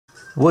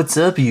What's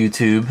up,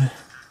 YouTube?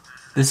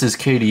 This is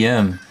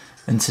KDM,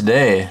 and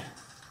today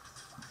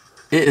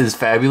it is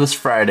Fabulous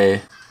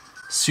Friday,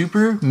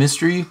 Super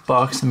Mystery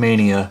Box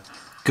Mania.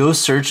 Go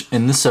search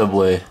in the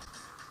subway.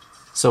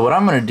 So what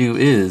I'm gonna do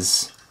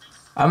is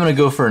I'm gonna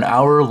go for an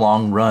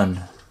hour-long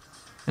run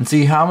and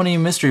see how many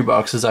mystery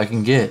boxes I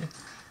can get.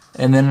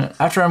 And then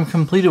after I'm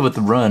completed with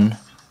the run,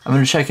 I'm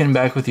gonna check in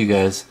back with you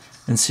guys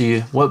and see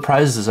what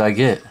prizes I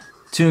get.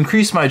 To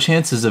increase my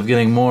chances of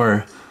getting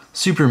more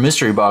Super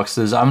Mystery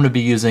Boxes, I'm going to be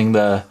using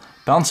the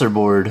bouncer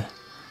board.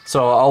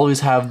 So I'll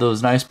always have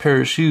those nice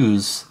pair of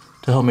shoes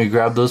to help me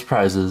grab those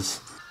prizes.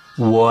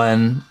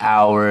 1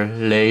 hour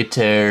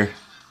later.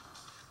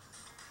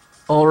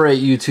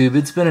 Alright, YouTube,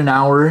 it's been an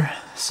hour,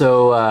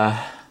 so I'm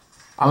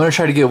going to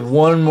try to get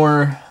one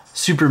more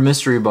Super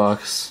Mystery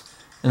Box,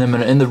 and then I'm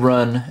going to end the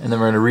run, and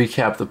then we're going to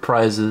recap the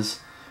prizes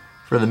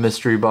for the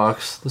mystery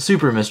box, the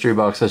Super Mystery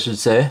Box I should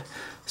say.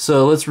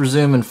 So let's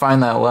resume and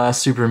find that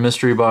last Super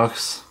Mystery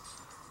Box.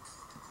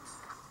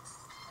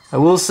 I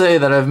will say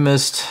that I've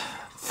missed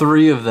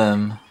 3 of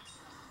them.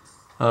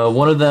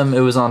 One of them,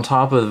 it was on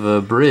top of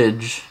a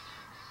bridge,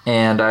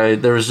 and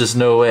there was just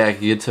no way I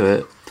could get to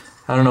it.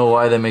 I don't know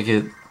why they make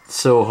it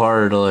so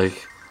hard.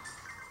 Like,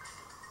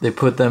 they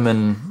put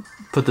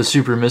the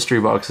Super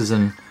Mystery Boxes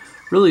in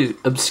really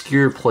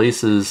obscure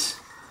places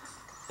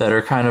that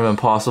are kind of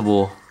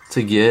impossible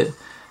to get.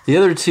 The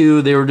other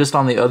 2, they were just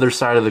on the other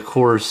side of the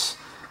course,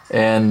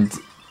 and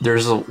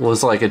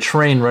was like a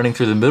train running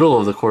through the middle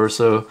of the course,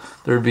 so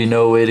there'd be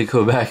no way to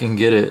go back and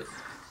get it.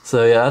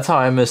 So yeah, that's how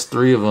I missed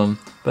 3 of them.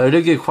 But I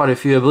did get quite a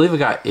few. I believe I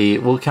got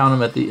 8. We'll count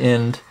them at the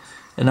end.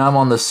 And now I'm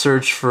on the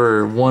search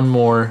for one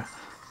more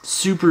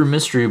Super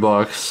Mystery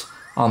Box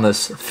on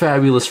this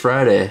Fabulous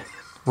Friday.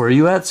 Where are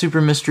you at,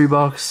 Super Mystery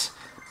Box?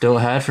 Don't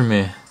hide from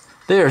me.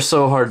 They are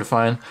so hard to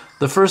find.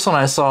 The first one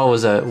I saw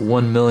was at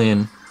 1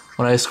 million,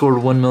 when I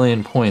scored 1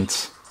 million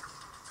points.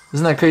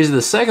 Isn't that crazy?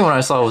 The second one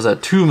I saw was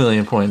at 2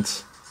 million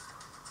points.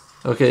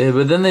 Okay,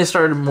 but then they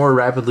started more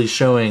rapidly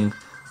showing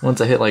once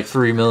I hit like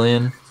 3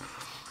 million.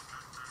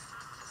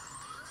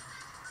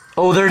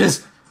 Oh, there it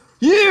is!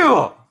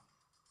 Yeah!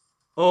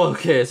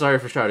 Okay, sorry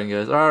for shouting,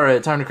 guys.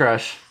 Alright, time to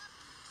crash.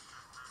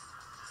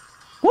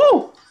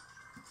 Woo!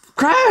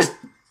 Crash!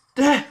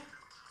 The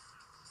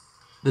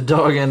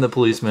dog and the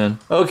policeman.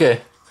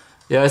 Okay.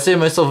 Yeah, I saved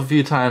myself a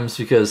few times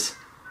because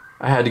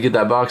I had to get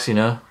that box, you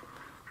know?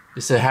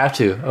 Just I have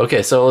to.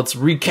 Okay, so let's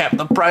recap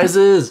the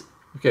prizes!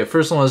 Okay,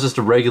 first one was just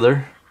a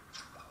regular.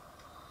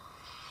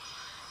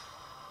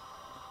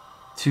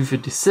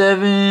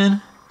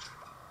 257.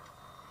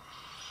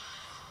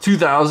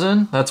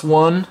 2,000, that's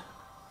 1.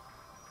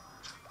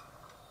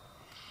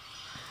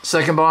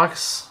 Second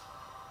box.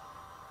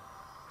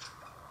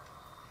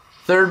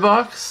 Third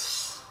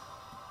box.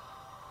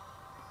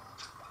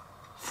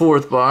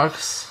 Fourth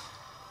box.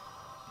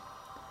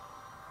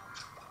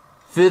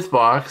 Fifth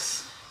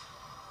box.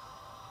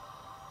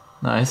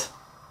 Nice.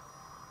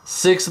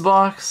 Sixth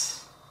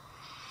box.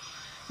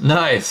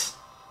 Nice.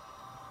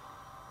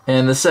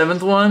 And the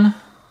 7th one.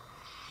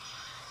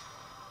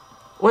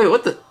 Wait,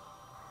 what the?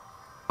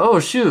 Oh,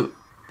 shoot.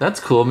 That's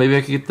cool. Maybe I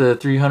could get the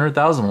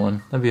 300,000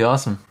 one. That'd be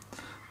awesome.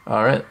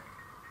 Alright.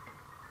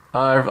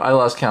 I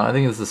lost count. I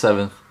think it's the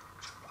 7th.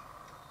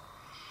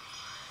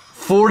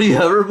 40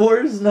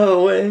 hoverboards?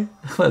 No way.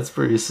 That's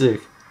pretty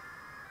sick.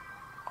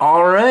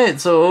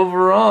 Alright, so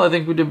overall, I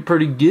think we did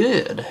pretty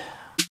good.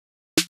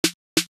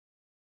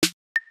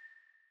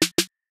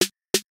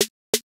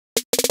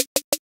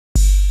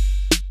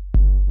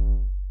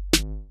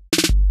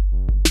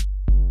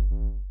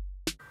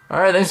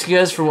 Alright, thanks you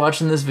guys for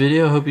watching this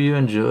video. Hope you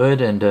enjoyed,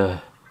 and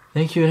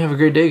thank you and have a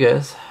great day,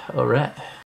 guys. Alright.